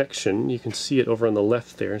that connection. You can see it over on the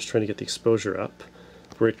left there. I'm just trying to get the exposure up,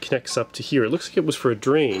 where it connects up to here. It looks like it was for a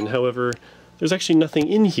drain. However, there's actually nothing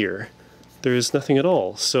in here. There's nothing at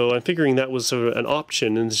all. So I'm figuring that was an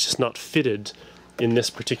option and it's just not fitted in this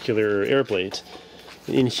particular Airblade.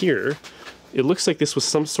 In here, it looks like this was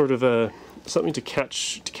some sort of something to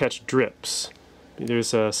catch drips. There's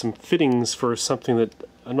some fittings for something that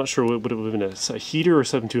I'm not sure what it would have been, a heater or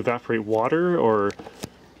something to evaporate water, or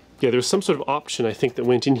yeah, there's some sort of option I think that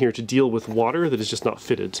went in here to deal with water that is just not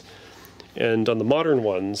fitted. And on the modern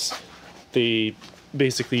ones, they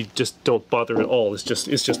basically just don't bother at all. It's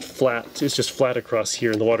just flat. It's just flat across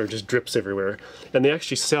here, and the water just drips everywhere. And they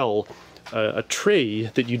actually sell a tray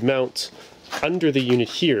that you'd mount under the unit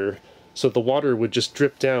here, so the water would just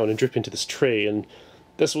drip down and drip into this tray. And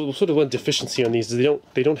that's sort of one deficiency on these, is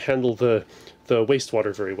they don't handle the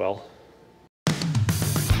wastewater very well.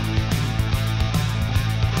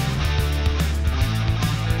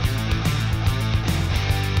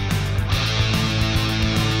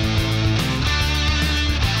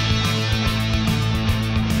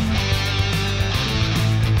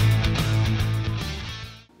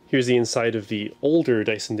 Here's the inside of the older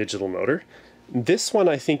Dyson digital motor. This one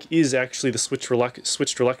I think is actually the switched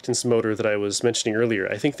reluctance motor that I was mentioning earlier.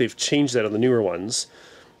 I think they've changed that on the newer ones,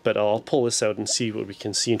 but I'll pull this out and see what we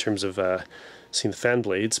can see in terms of seeing the fan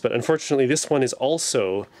blades. But unfortunately this one is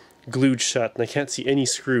also glued shut and I can't see any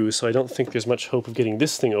screws, so I don't think there's much hope of getting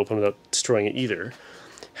this thing open without destroying it either.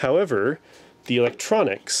 However, the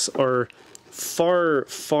electronics are far,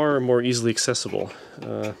 far more easily accessible.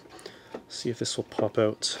 See if this will pop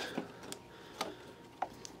out.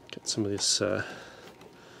 Get some of this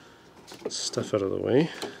stuff out of the way.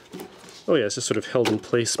 Oh yeah, it's just sort of held in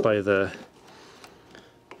place by the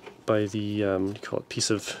what do you call it, piece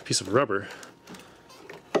of rubber.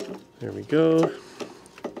 There we go.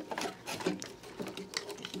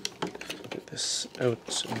 out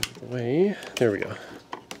of the way. There we go.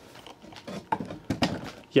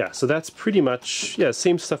 Yeah, so that's pretty much, yeah,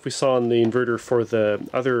 same stuff we saw on the inverter for the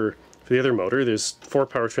other motor. There's 4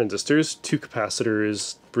 power transistors, 2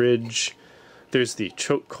 capacitors, bridge. There's the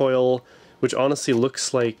choke coil, which honestly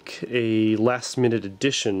looks like a last-minute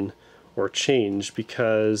addition or change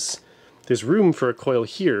because there's room for a coil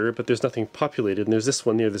here, but there's nothing populated, and there's this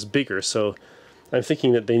one there that's bigger. So I'm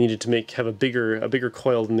thinking that they needed to have a bigger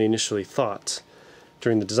coil than they initially thought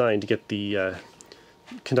during the design to get the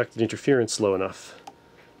conducted interference low enough.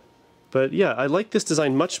 But yeah, I like this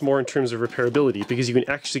design much more in terms of repairability because you can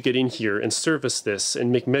actually get in here and service this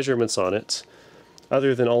and make measurements on it,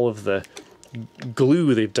 other than all of the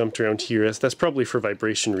glue they've dumped around here. That's probably for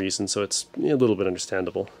vibration reasons, so it's a little bit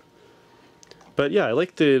understandable. But yeah, I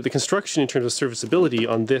like the construction in terms of serviceability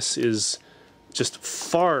on this is just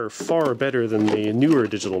far, far better than the newer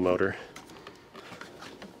digital motor.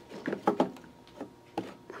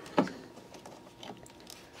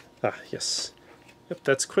 Ah, yes. Yep,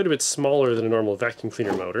 that's quite a bit smaller than a normal vacuum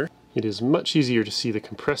cleaner motor. It is much easier to see the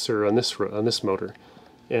compressor on this motor.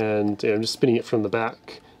 And I'm just spinning it from the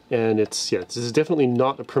back. And this is definitely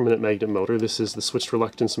not a permanent magnet motor. This is the switched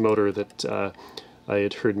reluctance motor that I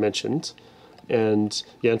had heard mentioned. And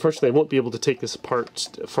yeah, unfortunately I won't be able to take this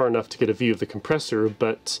apart far enough to get a view of the compressor,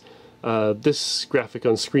 but this graphic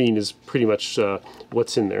on screen is pretty much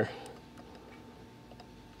what's in there.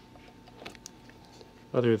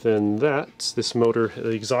 Other than that, this motor, the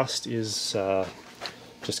exhaust is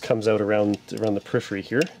just comes out around the periphery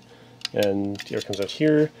here, and air comes out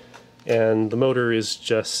here, and the motor is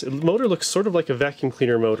the motor looks sort of like a vacuum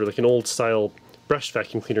cleaner motor, like an old style brush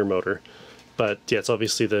vacuum cleaner motor, but yeah, it's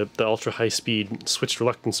obviously the ultra high speed switched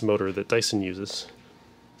reluctance motor that Dyson uses.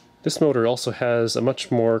 This motor also has a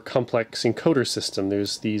much more complex encoder system.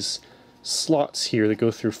 There's these slots here that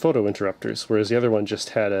go through photo interrupters, whereas the other one just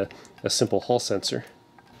had a simple Hall sensor.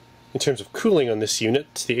 In terms of cooling on this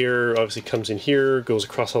unit, the air obviously comes in here, goes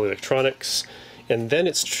across all the electronics, and then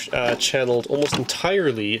it's channeled almost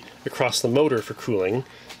entirely across the motor for cooling,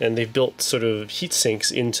 and they've built sort of heat sinks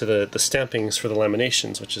into the stampings for the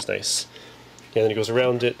laminations, which is nice. And then it goes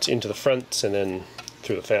around it, into the front, and then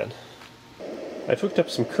through the fan. I've hooked up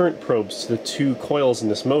some current probes to the 2 coils in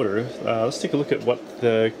this motor. Let's take a look at what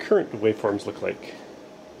the current waveforms look like.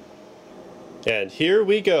 And here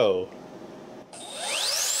we go!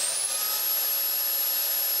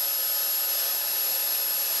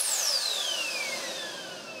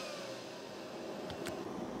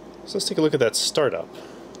 So let's take a look at that startup.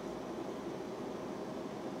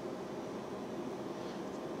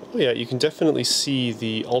 Oh yeah, you can definitely see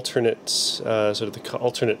the alternate,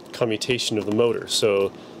 alternate commutation of the motor.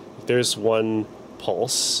 So there's one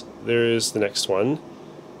pulse, there's the next one,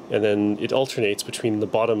 and then it alternates between the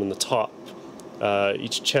bottom and the top,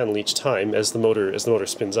 each channel each time as the motor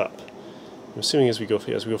spins up. I'm assuming as we go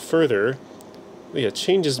further, yeah, it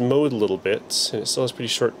changes mode a little bit, and it still has pretty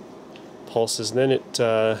short pulses, and then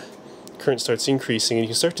it current starts increasing, and you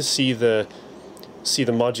can start to see the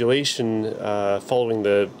modulation following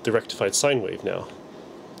the rectified sine wave now.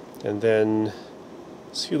 And then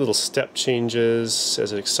a few little step changes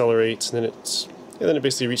as it accelerates, and then it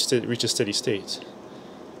basically reaches steady state.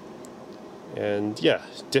 And yeah,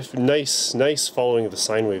 nice following of the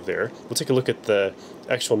sine wave there. We'll take a look at the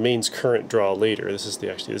actual mains current draw later. This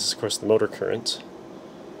is of course the motor current.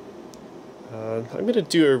 I'm going to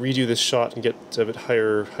redo this shot and get a bit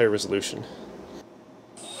higher resolution.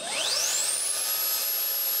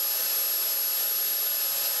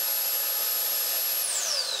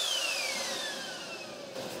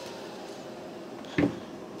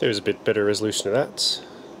 There's a bit better resolution of that.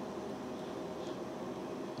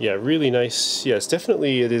 Yeah, really nice. Yeah, it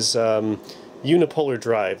is unipolar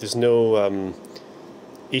drive. There's no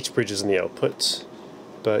H bridges in the output.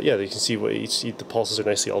 But yeah, you can see the pulses are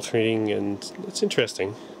nicely alternating, and it's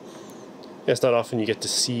interesting. Yeah, it's not often you get to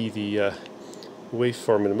see the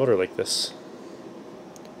waveform in a motor like this.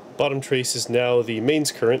 Bottom trace is now the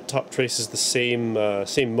mains current, top trace is the same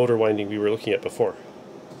motor winding we were looking at before.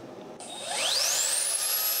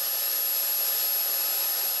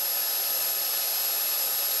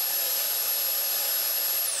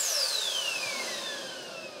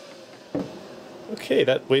 Okay,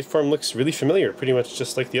 that waveform looks really familiar, pretty much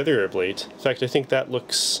just like the other Airblade. In fact, I think that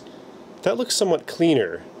looks somewhat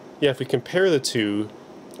cleaner. Yeah, if we compare the two,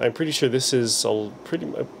 I'm pretty sure this is quite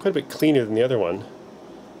a bit cleaner than the other one.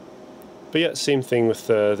 But yeah, same thing with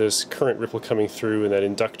there's current ripple coming through, and that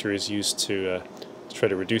inductor is used to try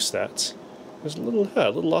to reduce that. There's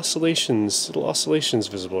little oscillations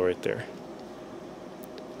visible right there.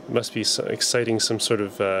 It must be exciting some sort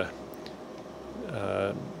of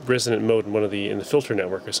resonant mode in in the filter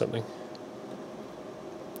network or something.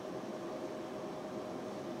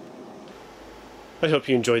 I hope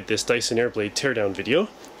you enjoyed this Dyson Airblade teardown video.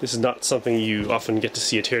 This is not something you often get to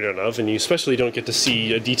see a teardown of, and you especially don't get to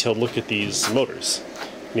see a detailed look at these motors.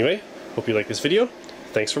 Anyway, hope you like this video.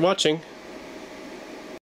 Thanks for watching.